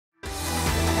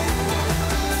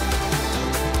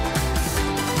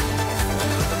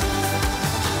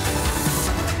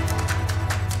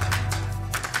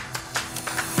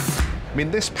mean,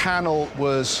 this panel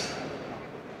was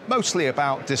mostly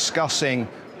about discussing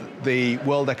the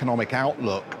world economic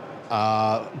outlook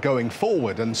going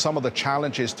forward and some of the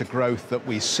challenges to growth that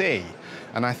we see.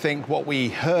 And I think what we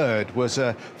heard was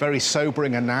a very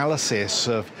sobering analysis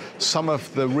of some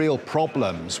of the real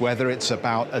problems, whether it's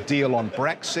about a deal on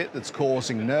Brexit that's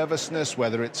causing nervousness,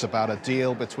 whether it's about a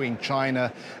deal between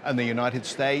China and the United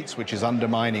States, which is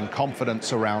undermining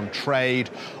confidence around trade,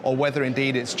 or whether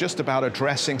indeed it's just about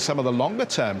addressing some of the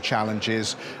longer-term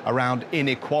challenges around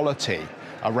inequality,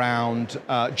 around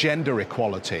gender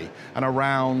equality, and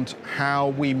around how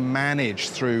we manage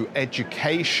through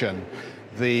education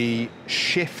the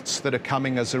shifts that are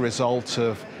coming as a result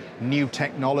of new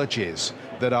technologies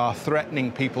that are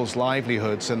threatening people's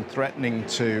livelihoods and threatening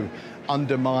to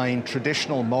undermine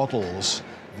traditional models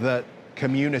that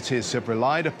communities have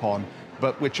relied upon,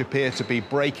 but which appear to be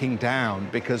breaking down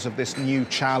because of this new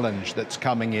challenge that's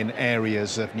coming in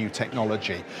areas of new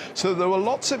technology. So there were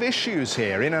lots of issues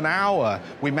here. In an hour,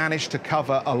 we managed to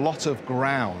cover a lot of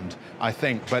ground, I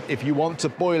think. But if you want to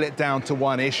boil it down to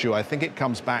one issue, I think it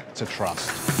comes back to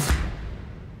trust.